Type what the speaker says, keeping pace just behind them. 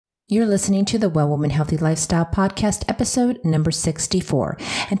You're listening to the Well Woman Healthy Lifestyle Podcast, episode number 64.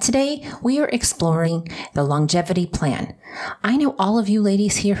 And today we are exploring the longevity plan. I know all of you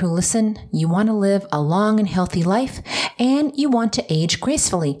ladies here who listen, you want to live a long and healthy life, and you want to age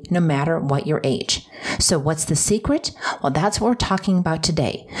gracefully, no matter what your age. So what's the secret? Well, that's what we're talking about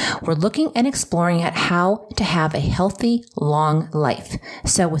today. We're looking and exploring at how to have a healthy, long life.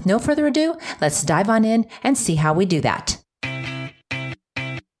 So with no further ado, let's dive on in and see how we do that.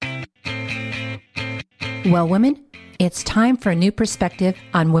 Well, women, it's time for a new perspective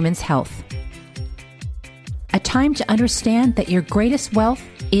on women's health. A time to understand that your greatest wealth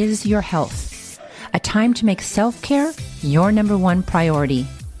is your health. A time to make self-care your number one priority.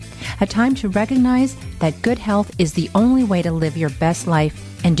 A time to recognize that good health is the only way to live your best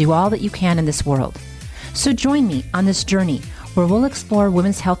life and do all that you can in this world. So join me on this journey where we'll explore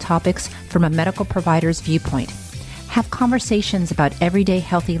women's health topics from a medical provider's viewpoint, have conversations about everyday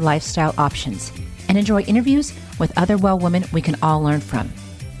healthy lifestyle options, and enjoy interviews with other well women we can all learn from.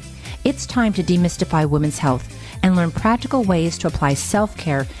 It's time to demystify women's health and learn practical ways to apply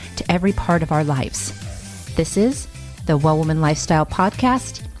self-care to every part of our lives. This is the Well Woman Lifestyle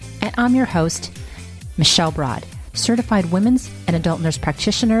Podcast, and I'm your host, Michelle Broad, certified women's and adult nurse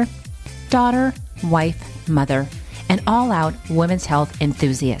practitioner, daughter, wife, mother, and all-out women's health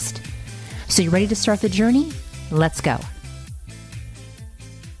enthusiast. So you ready to start the journey? Let's go.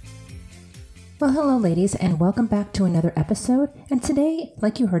 Well, hello ladies, and welcome back to another episode. And today,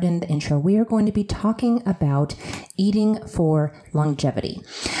 like you heard in the intro, we are going to be talking about eating for longevity.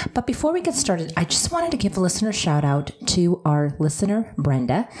 But before we get started, I just wanted to give a listener shout out to our listener,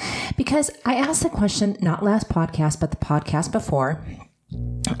 Brenda, because I asked the question, not last podcast, but the podcast before,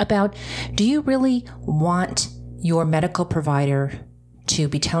 about do you really want your medical provider to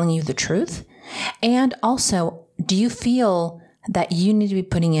be telling you the truth? And also, do you feel that you need to be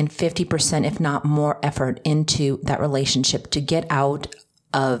putting in 50%, if not more effort into that relationship to get out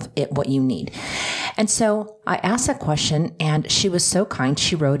of it what you need? And so I asked that question, and she was so kind.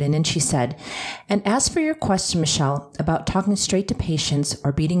 She wrote in and she said, and as for your question, Michelle, about talking straight to patients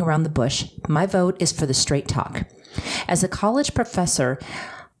or beating around the bush, my vote is for the straight talk. As a college counselor,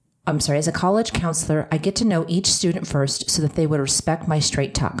 I get to know each student first so that they would respect my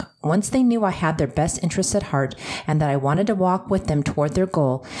straight talk. Once they knew I had their best interests at heart and that I wanted to walk with them toward their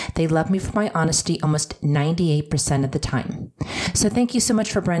goal, they loved me for my honesty almost 98% of the time. So thank you so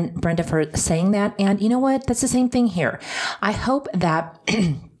much for Brenda for saying that. And you know what? That's the same thing here. I hope that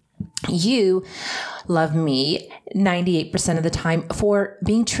you love me 98% of the time for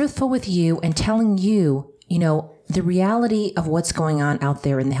being truthful with you and telling you, the reality of what's going on out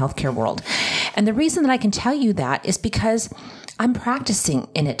there in the healthcare world. And the reason that I can tell you that is because I'm practicing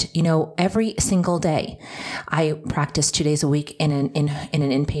in it, every single day. I practice 2 days a week in an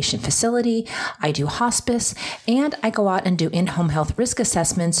inpatient facility. I do hospice, and I go out and do in-home health risk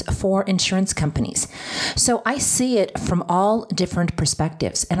assessments for insurance companies. So I see it from all different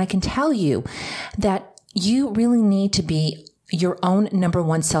perspectives. And I can tell you that you really need to be your own number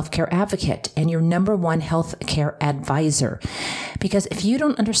one self-care advocate and your number one healthcare advisor. Because if you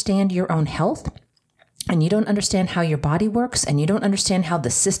don't understand your own health, and you don't understand how your body works, and you don't understand how the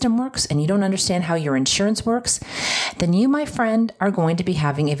system works, and you don't understand how your insurance works, then you, my friend, are going to be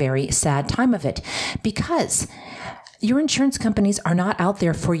having a very sad time of it. Because your insurance companies are not out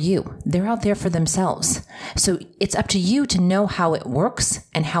there for you. They're out there for themselves. So it's up to you to know how it works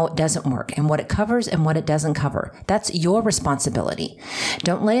and how it doesn't work and what it covers and what it doesn't cover. That's your responsibility.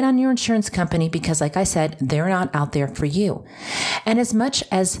 Don't lay it on your insurance company because, like I said, they're not out there for you. And as much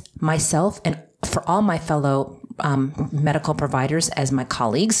as myself and for all my fellow medical providers as my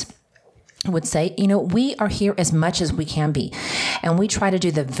colleagues would say, we are here as much as we can be. And we try to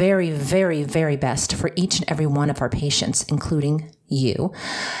do the very, very, very best for each and every one of our patients, including you,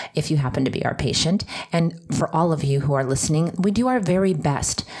 if you happen to be our patient. And for all of you who are listening, we do our very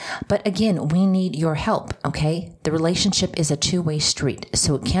best. But again, we need your help, okay? The relationship is a two-way street,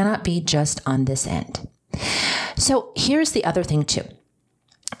 so it cannot be just on this end. So here's the other thing too.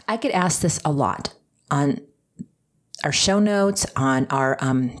 I get asked this a lot on our show notes, on our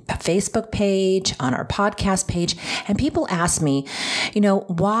Facebook page, on our podcast page. And people ask me,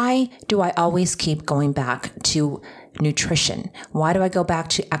 why do I always keep going back to nutrition? Why do I go back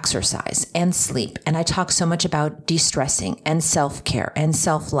to exercise and sleep? And I talk so much about de-stressing and self-care and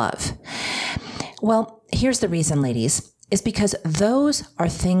self-love. Well, here's the reason, ladies, is because those are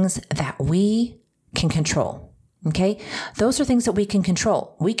things that we can control. Okay? Those are things that we can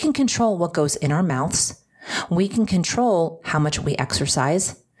control. We can control what goes in our mouths. We can control how much we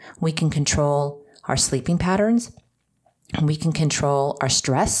exercise. We can control our sleeping patterns. We can control our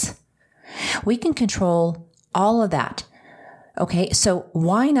stress. We can control all of that. Okay, so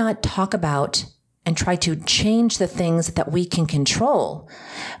why not talk about and try to change the things that we can control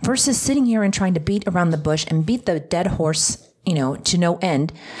versus sitting here and trying to beat around the bush and beat the dead horse, to no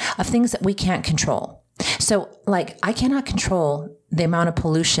end of things that we can't control. So I cannot control the amount of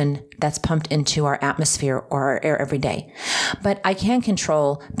pollution that's pumped into our atmosphere or our air every day. But I can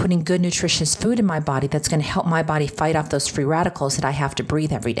control putting good, nutritious food in my body that's going to help my body fight off those free radicals that I have to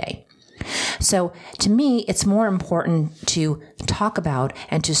breathe every day. So to me, it's more important to talk about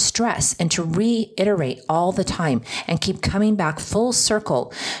and to stress and to reiterate all the time and keep coming back full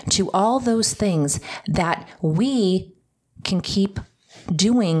circle to all those things that we can keep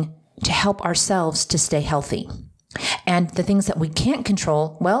doing to help ourselves to stay healthy. And the things that we can't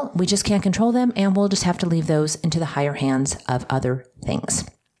control, well, we just can't control them, and we'll just have to leave those into the higher hands of other things.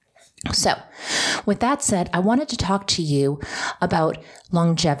 So, with that said, I wanted to talk to you about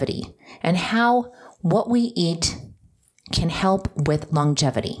longevity and how what we eat can help with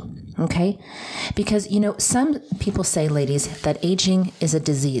longevity. Okay? Because, some people say, ladies, that aging is a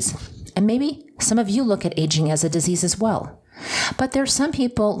disease. And maybe some of you look at aging as a disease as well. But there's some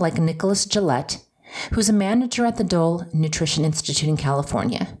people like Nicholas Gillette, who's a manager at the Dole Nutrition Institute in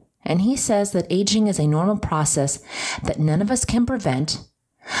California. And he says that aging is a normal process that none of us can prevent,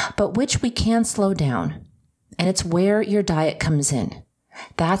 but which we can slow down. And it's where your diet comes in.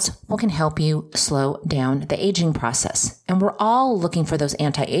 That's what can help you slow down the aging process. And we're all looking for those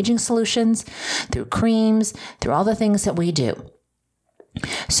anti-aging solutions through creams, through all the things that we do.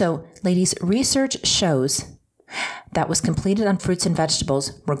 So, ladies, research shows that was completed on fruits and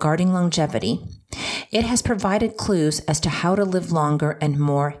vegetables regarding longevity. It has provided clues as to how to live longer and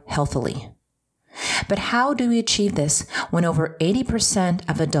more healthily. But how do we achieve this when over 80%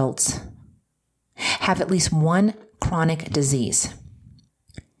 of adults have at least one chronic disease?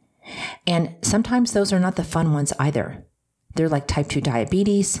 And sometimes those are not the fun ones either. They're like type 2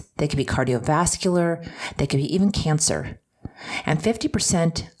 diabetes, they could be cardiovascular, they could be even cancer. And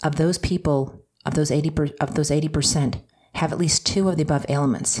 50% of those people, of those 80%, have at least two of the above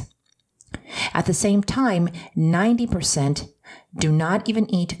ailments. At the same time, 90% do not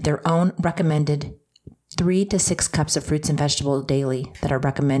even eat their own recommended 3 to 6 cups of fruits and vegetables daily that are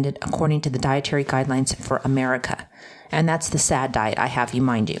recommended according to the dietary guidelines for America. And that's the SAD diet, I have you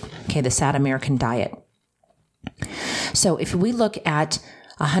mind you. Okay, the SAD American diet. So if we look at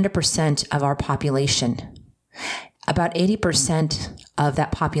 100% of our population, about 80% of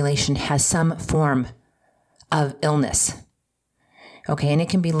that population has some form of illness. Okay, and it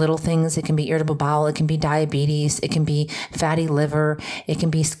can be little things. It can be irritable bowel. It can be diabetes. It can be fatty liver. It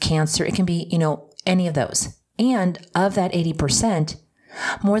can be cancer. It can be, any of those. And of that 80%,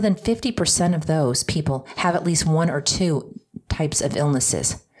 more than 50% of those people have at least one or two types of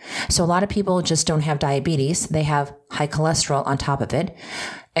illnesses. So a lot of people just don't have diabetes. They have high cholesterol on top of it,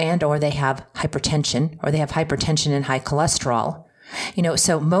 and or they have hypertension, or they have hypertension and high cholesterol.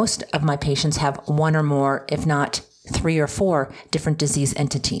 So most of my patients have one or more, if not 3 or 4 different disease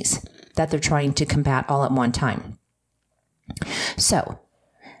entities that they're trying to combat all at one time. So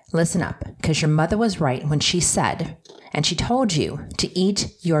listen up, because your mother was right when she said, and she told you to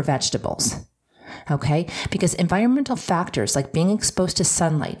eat your vegetables. Okay? Because environmental factors like being exposed to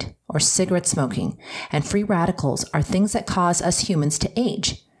sunlight or cigarette smoking and free radicals are things that cause us humans to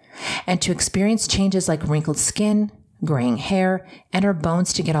age and to experience changes like wrinkled skin, graying hair, and our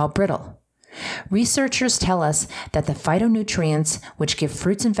bones to get all brittle. Researchers tell us that the phytonutrients, which give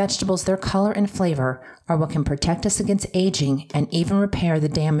fruits and vegetables their color and flavor, are what can protect us against aging and even repair the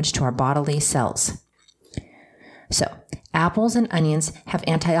damage to our bodily cells. So, apples and onions have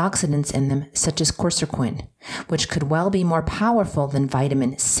antioxidants in them, such as quercetin, which could well be more powerful than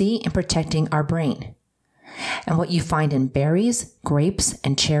vitamin C in protecting our brain. And what you find in berries, grapes,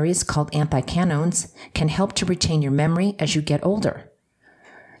 and cherries called anthocyanins can help to retain your memory as you get older.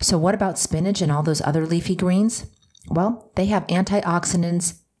 So what about spinach and all those other leafy greens? Well, they have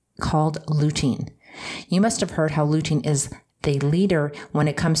antioxidants called lutein. You must have heard how lutein is the leader when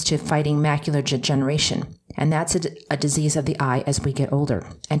it comes to fighting macular degeneration. And that's a disease of the eye as we get older.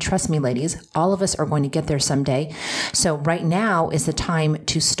 And trust me, ladies, all of us are going to get there someday. So right now is the time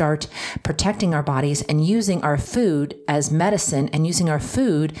to start protecting our bodies and using our food as medicine and using our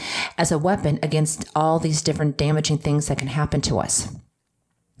food as a weapon against all these different damaging things that can happen to us.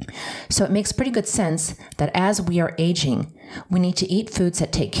 So it makes pretty good sense that as we are aging, we need to eat foods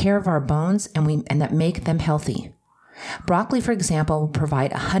that take care of our bones and that make them healthy. Broccoli, for example, will provide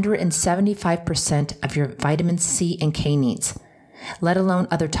 175% of your vitamin C and K needs. let alone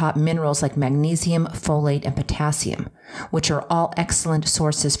other top minerals like magnesium, folate, and potassium, which are all excellent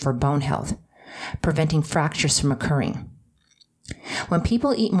sources for bone health, preventing fractures from occurring. When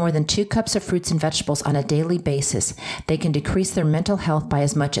people eat more than 2 cups of fruits and vegetables on a daily basis, they can decrease their mental health by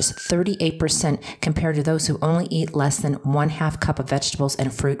as much as 38% compared to those who only eat less than 1/2 cup of vegetables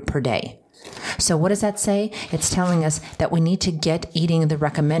and fruit per day. So what does that say? It's telling us that we need to get eating the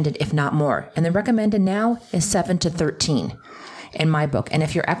recommended, if not more. And the recommended now is 7 to 13 in my book. And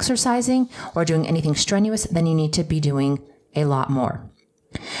if you're exercising or doing anything strenuous, then you need to be doing a lot more.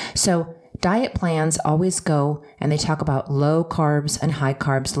 So diet plans always go and they talk about low carbs and high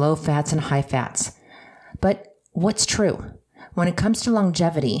carbs, low fats and high fats. But what's true? When it comes to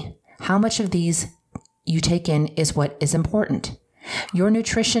longevity, how much of these you take in is what is important. Your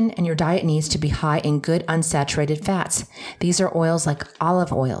nutrition and your diet needs to be high in good unsaturated fats. These are oils like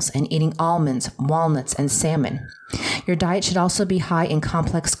olive oils and eating almonds, walnuts, and salmon. Your diet should also be high in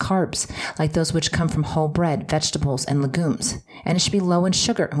complex carbs, like those which come from whole bread, vegetables, and legumes. And it should be low in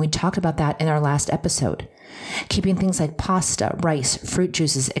sugar, and we talked about that in our last episode. Keeping things like pasta, rice, fruit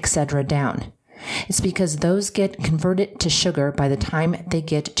juices, etc. down. It's because those get converted to sugar by the time they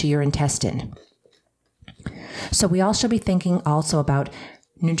get to your intestine. So we all should be thinking also about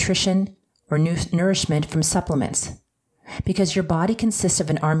nutrition or nourishment from supplements. Because your body consists of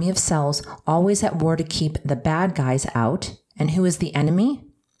an army of cells always at war to keep the bad guys out. And who is the enemy?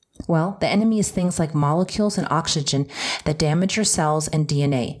 Well, the enemy is things like molecules and oxygen that damage your cells and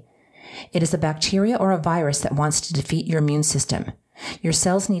DNA. It is a bacteria or a virus that wants to defeat your immune system. Your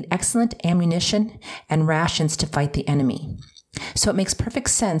cells need excellent ammunition and rations to fight the enemy. So it makes perfect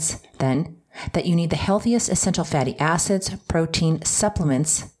sense, then, that you need the healthiest essential fatty acids, protein,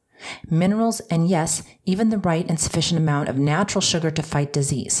 supplements, minerals, and yes, even the right and sufficient amount of natural sugar to fight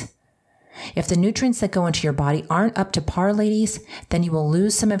disease. If the nutrients that go into your body aren't up to par, ladies, then you will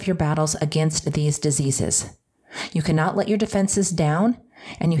lose some of your battles against these diseases. You cannot let your defenses down,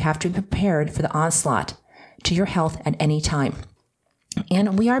 and you have to be prepared for the onslaught to your health at any time.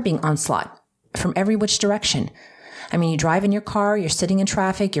 And we are being onslaught from every which direction. I mean, you drive in your car, you're sitting in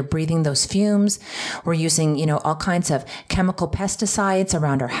traffic, you're breathing those fumes. We're using, all kinds of chemical pesticides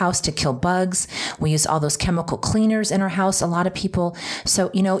around our house to kill bugs. We use all those chemical cleaners in our house, a lot of people. So,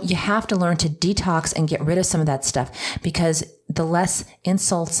 you have to learn to detox and get rid of some of that stuff because the less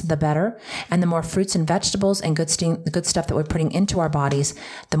insults, the better. And the more fruits and vegetables and the good stuff that we're putting into our bodies,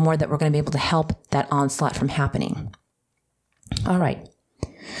 the more that we're going to be able to help that onslaught from happening. All right.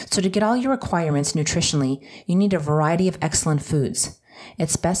 So to get all your requirements nutritionally, you need a variety of excellent foods.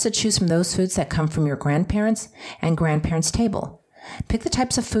 It's best to choose from those foods that come from your grandparents' and grandparents' table. Pick the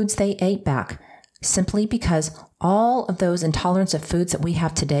types of foods they ate back, simply because all of those intolerance of foods that we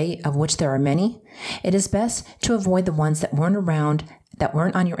have today, of which there are many, it is best to avoid the ones that weren't around, that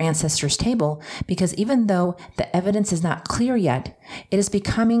weren't on your ancestors' table, because even though the evidence is not clear yet, it is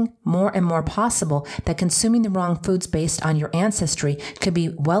becoming more and more possible that consuming the wrong foods based on your ancestry could be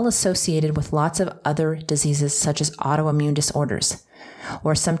well associated with lots of other diseases such as autoimmune disorders,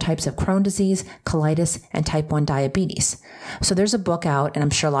 or some types of Crohn's disease, colitis, and type 1 diabetes. So there's a book out, and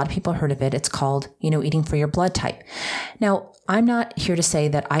I'm sure a lot of people heard of it. It's called, Eating for Your Blood Type. Now, I'm not here to say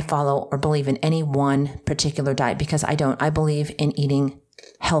that I follow or believe in any one particular diet because I don't. I believe in eating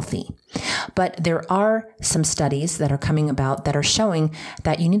healthy. But there are some studies that are coming about that are showing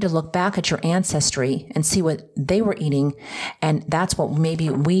that you need to look back at your ancestry and see what they were eating. And that's what maybe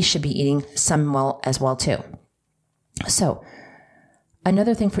we should be eating as well too. So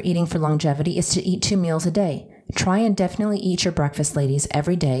another thing for eating for longevity is to eat 2 meals a day. Try and definitely eat your breakfast, ladies,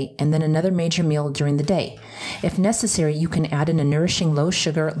 every day, and then another major meal during the day. If necessary, you can add in a nourishing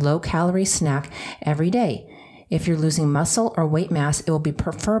low-sugar, low-calorie snack every day. If you're losing muscle or weight mass, it will be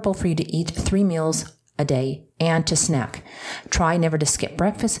preferable for you to eat 3 meals a day and to snack. Try never to skip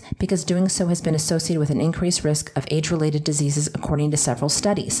breakfast because doing so has been associated with an increased risk of age-related diseases according to several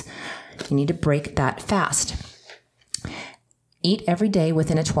studies. You need to break that fast. Eat every day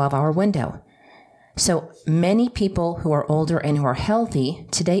within a 12-hour window. So many people who are older and who are healthy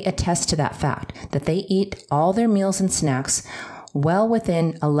today attest to that fact, that they eat all their meals and snacks well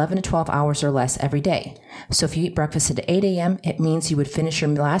within 11 to 12 hours or less every day. So if you eat breakfast at 8 a.m., it means you would finish your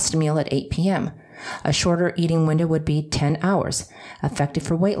last meal at 8 p.m. A shorter eating window would be 10 hours, effective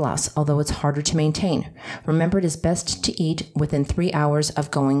for weight loss, although it's harder to maintain. Remember, it is best to eat within 3 hours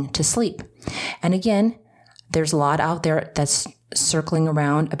of going to sleep. And again, there's a lot out there that's circling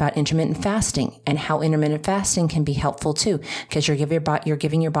around about intermittent fasting and how intermittent fasting can be helpful too, because you're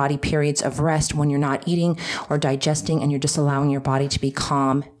giving your body periods of rest when you're not eating or digesting, and you're just allowing your body to be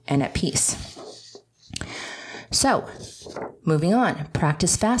calm and at peace. So Moving on,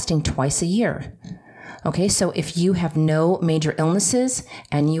 practice fasting twice a year. Okay, so if you have no major illnesses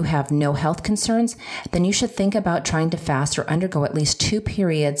and you have no health concerns, then you should think about trying to fast or undergo at least 2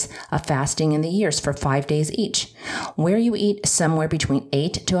 periods of fasting in the years for 5 days each, where you eat somewhere between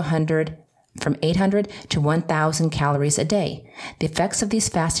 800 to 1,000 calories a day. The effects of these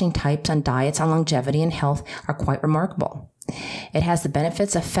fasting types on diets on longevity and health are quite remarkable. It has the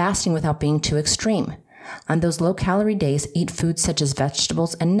benefits of fasting without being too extreme. On those low-calorie days, eat foods such as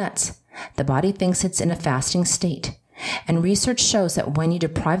vegetables and nuts. The body thinks it's in a fasting state. And research shows that when you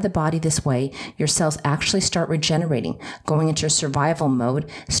deprive the body this way, your cells actually start regenerating, going into survival mode,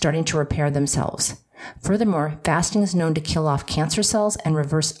 starting to repair themselves. Furthermore, fasting is known to kill off cancer cells and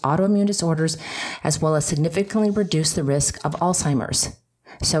reverse autoimmune disorders, as well as significantly reduce the risk of Alzheimer's.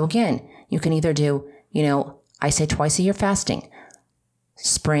 So again, you can either do, I say twice a year fasting,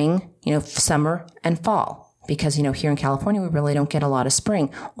 spring, summer and fall. Because, here in California, we really don't get a lot of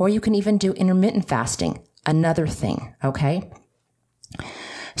spring. Or you can even do intermittent fasting, another thing, okay?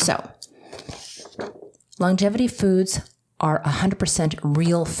 So, longevity foods are 100%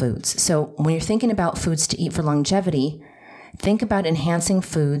 real foods. So when you're thinking about foods to eat for longevity, think about enhancing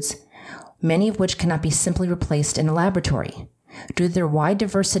foods, many of which cannot be simply replaced in a laboratory. Due to their wide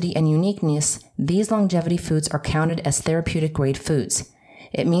diversity and uniqueness, these longevity foods are counted as therapeutic grade foods.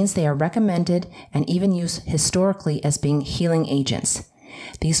 It means they are recommended and even used historically as being healing agents.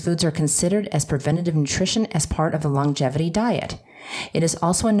 These foods are considered as preventative nutrition as part of the longevity diet. It is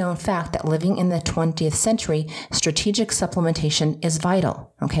also a known fact that living in the 20th century, strategic supplementation is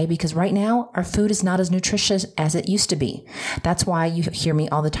vital, okay? Because right now, our food is not as nutritious as it used to be. That's why you hear me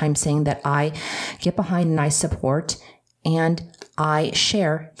all the time saying that I get behind and I support and I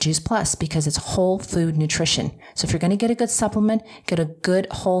share Juice Plus because it's whole food nutrition. So if you're going to get a good supplement, get a good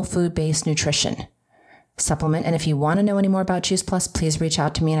whole food based nutrition supplement. And if you want to know any more about Juice Plus, please reach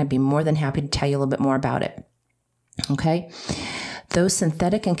out to me and I'd be more than happy to tell you a little bit more about it. Okay. Those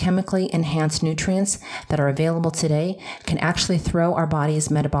synthetic and chemically enhanced nutrients that are available today can actually throw our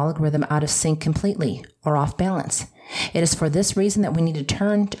body's metabolic rhythm out of sync completely or off balance. It is for this reason that we need to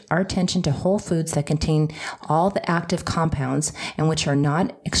turn our attention to whole foods that contain all the active compounds and which are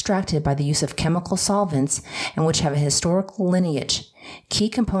not extracted by the use of chemical solvents and which have a historical lineage, key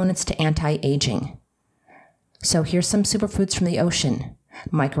components to anti-aging. So here's some superfoods from the ocean: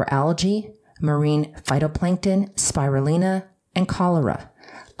 microalgae, marine phytoplankton, spirulina, and cholera.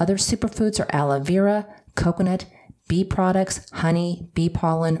 Other superfoods are aloe vera, coconut, bee products, honey, bee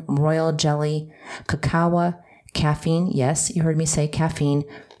pollen, royal jelly, cacao, caffeine, yes, you heard me say caffeine,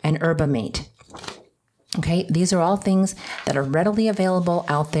 and herbamate. Okay, these are all things that are readily available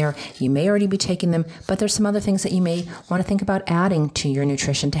out there. You may already be taking them, but there's some other things that you may want to think about adding to your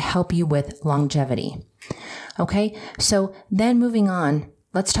nutrition to help you with longevity. Okay, so then moving on,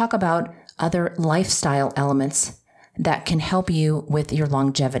 let's talk about other lifestyle elements that can help you with your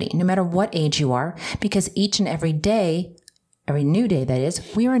longevity, no matter what age you are, because each and every day, every new day that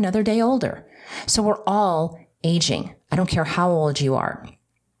is, we are another day older. So we're all aging. I don't care how old you are.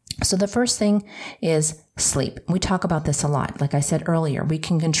 So the first thing is sleep. We talk about this a lot. Like I said earlier, we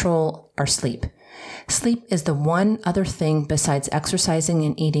can control our sleep. Sleep is the one other thing besides exercising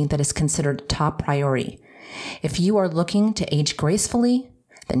and eating that is considered top priority. If you are looking to age gracefully,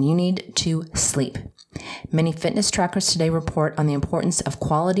 then you need to sleep. Many fitness trackers today report on the importance of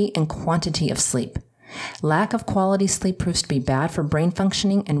quality and quantity of sleep. Lack of quality sleep proves to be bad for brain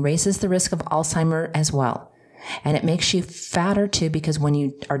functioning and raises the risk of Alzheimer's as well. And it makes you fatter too, because when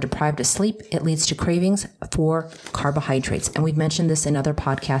you are deprived of sleep, it leads to cravings for carbohydrates. And we've mentioned this in other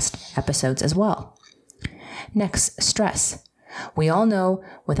podcast episodes as well. Next, stress. We all know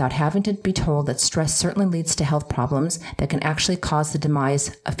without having to be told that stress certainly leads to health problems that can actually cause the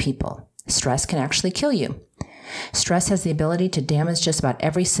demise of people. Stress can actually kill you. Stress has the ability to damage just about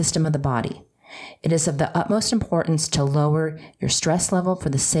every system of the body. It is of the utmost importance to lower your stress level for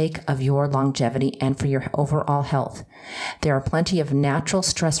the sake of your longevity and for your overall health. There are plenty of natural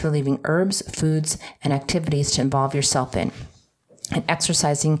stress-relieving herbs, foods, and activities to involve yourself in. And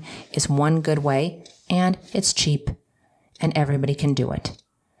exercising is one good way, and it's cheap, and everybody can do it.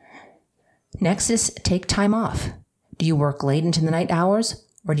 Next is take time off. Do you work late into the night hours,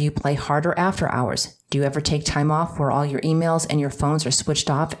 or do you play harder after hours? Do you ever take time off where all your emails and your phones are switched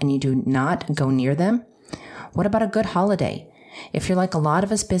off and you do not go near them? What about a good holiday? If you're like a lot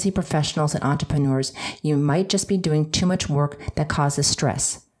of us busy professionals and entrepreneurs, you might just be doing too much work that causes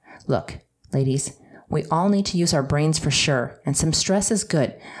stress. Look, ladies, we all need to use our brains for sure, and some stress is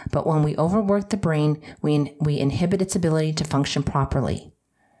good, but when we overwork the brain, we inhibit its ability to function properly.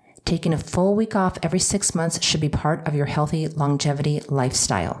 Taking a full week off every 6 months should be part of your healthy longevity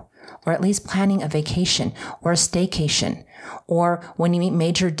lifestyle, or at least planning a vacation or a staycation. Or when you meet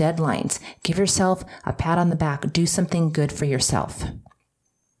major deadlines, give yourself a pat on the back. Do something good for yourself.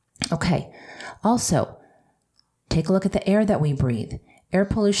 Okay. Also, take a look at the air that we breathe. Air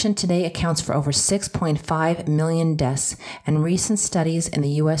pollution today accounts for over 6.5 million deaths, and recent studies in the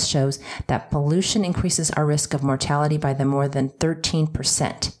U.S. shows that pollution increases our risk of mortality by more than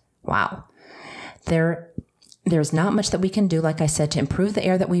 13%. Wow. There's not much that we can do, like I said, to improve the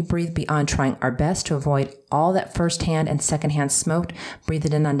air that we breathe beyond trying our best to avoid all that firsthand and secondhand smoke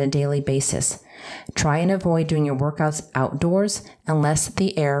breathed in on a daily basis. Try and avoid doing your workouts outdoors unless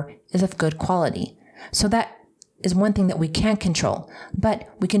the air is of good quality. So that is one thing that we can't control, but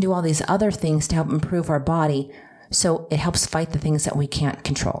we can do all these other things to help improve our body, so it helps fight the things that we can't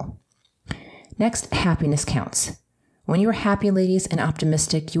control. Next, happiness counts. When you're happy, ladies, and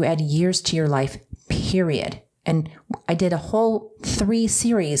optimistic, you add years to your life, period. And I did a whole 3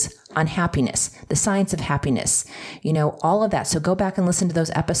 series on happiness, the science of happiness, all of that. So go back and listen to those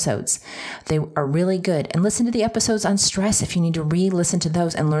episodes. They are really good. And listen to the episodes on stress if you need to re-listen to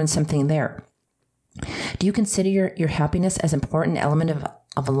those and learn something there. Do you consider your happiness as an important element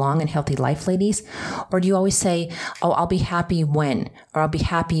of a long and healthy life, ladies? Or do you always say, oh, I'll be happy when, or I'll be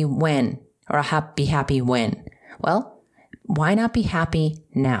happy when, or I'll be happy when? Well, why not be happy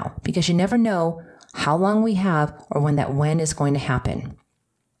now? Because you never know how long we have or when that when is going to happen.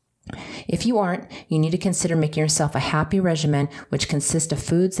 If you aren't, you need to consider making yourself a happy regimen, which consists of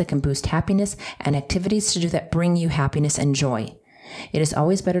foods that can boost happiness and activities to do that bring you happiness and joy. It is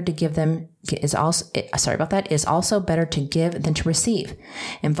always better to give is also better to give than to receive.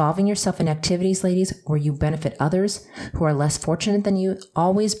 Involving yourself in activities, ladies, where you benefit others who are less fortunate than you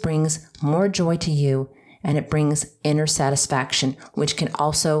always brings more joy to you, and it brings inner satisfaction, which can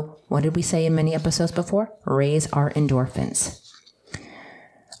also, what did we say in many episodes before? Raise our endorphins.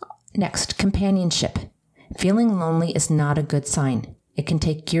 Next, companionship. Feeling lonely is not a good sign. It can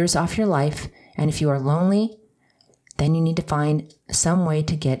take years off your life, and if you are lonely, then you need to find some way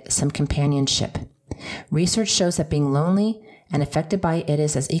to get some companionship. Research shows that being lonely and affected by it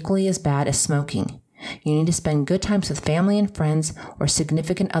is as equally as bad as smoking. You need to spend good times with family and friends or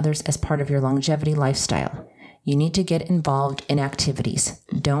significant others as part of your longevity lifestyle. You need to get involved in activities.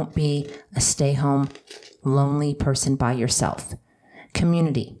 Don't be a stay-home, lonely person by yourself.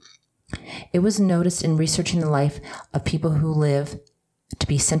 Community. It was noticed in researching the life of people who live to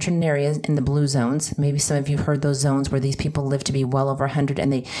be centered in areas in the blue zones. Maybe some of you have heard those zones where these people live to be well over 100,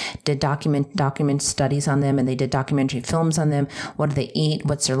 and they did document studies on them, and they did documentary films on them. What do they eat?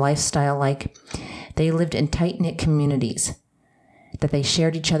 What's their lifestyle like? They lived in tight-knit communities, that they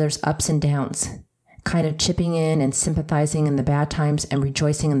shared each other's ups and downs, kind of chipping in and sympathizing in the bad times and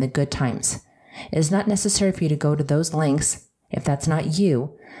rejoicing in the good times. It is not necessary for you to go to those lengths if that's not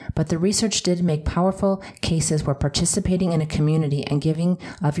you, but the research did make powerful cases where participating in a community and giving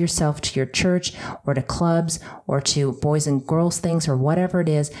of yourself to your church or to clubs or to boys and girls things or whatever it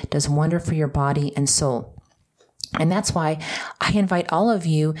is does wonder for your body and soul. And that's why I invite all of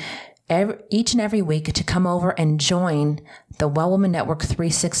you each and every week to come over and join the Well Woman Network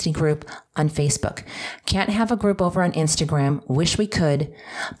 360 group on Facebook. Can't have a group over on Instagram. Wish we could,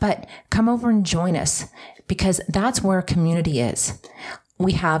 but come over and join us, because that's where community is.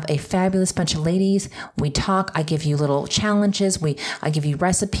 We have a fabulous bunch of ladies. We talk. I give you little challenges. I give you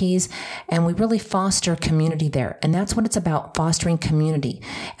recipes, and we really foster community there. And that's what it's about, fostering community.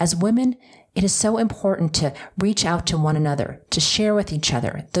 As women, it is so important to reach out to one another, to share with each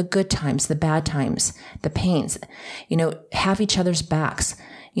other the good times, the bad times, the pains, have each other's backs,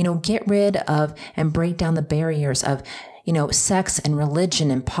 get rid of and break down the barriers of, sex and religion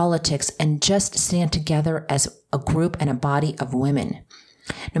and politics, and just stand together as a group and a body of women.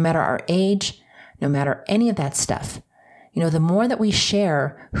 No matter our age, no matter any of that stuff, the more that we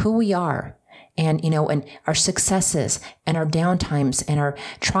share who we are and our successes and our downtimes and our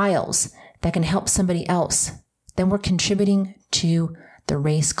trials that can help somebody else, then we're contributing to the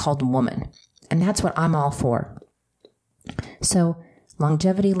race called woman. And that's what I'm all for. So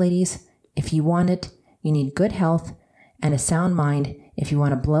longevity, ladies, if you want it, you need good health and a sound mind if you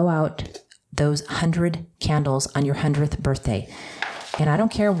want to blow out those 100 candles on your 100th birthday. And I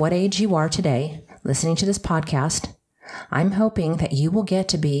don't care what age you are today listening to this podcast, I'm hoping that you will get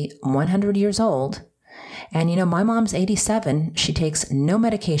to be 100 years old. And, my mom's 87. She takes no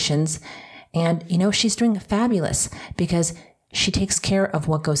medications. And, she's doing fabulous because she takes care of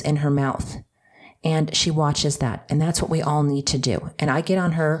what goes in her mouth. And she watches that. And that's what we all need to do. And I get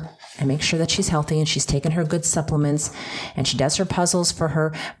on her and make sure that she's healthy and she's taking her good supplements and she does her puzzles for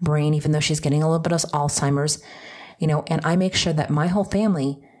her brain, even though she's getting a little bit of Alzheimer's, and I make sure that my whole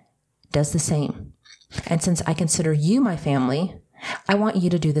family does the same. And since I consider you my family, I want you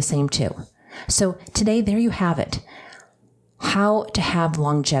to do the same too. So today, there you have it. How to have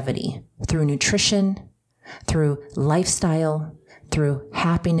longevity through nutrition, through lifestyle, through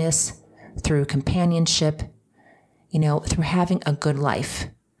happiness, through companionship, through having a good life.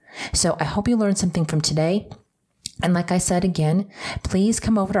 So I hope you learned something from today. And like I said again, please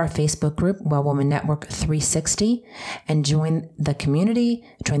come over to our Facebook group, Well Woman Network 360, and join the community,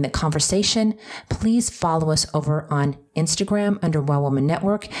 join the conversation. Please follow us over on Instagram under Well Woman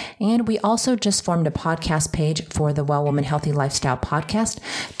Network. And we also just formed a podcast page for the Well Woman Healthy Lifestyle podcast.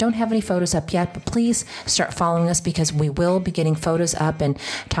 Don't have any photos up yet, but please start following us because we will be getting photos up and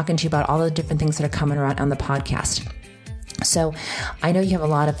talking to you about all the different things that are coming around on the podcast. So I know you have a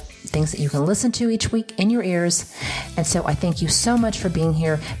lot of things that you can listen to each week in your ears. And so I thank you so much for being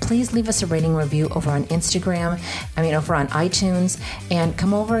here. Please leave us a rating review over on over on iTunes, and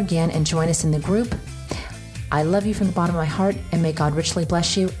come over again and join us in the group. I love you from the bottom of my heart, and may God richly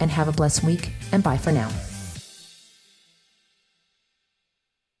bless you, and have a blessed week, and bye for now.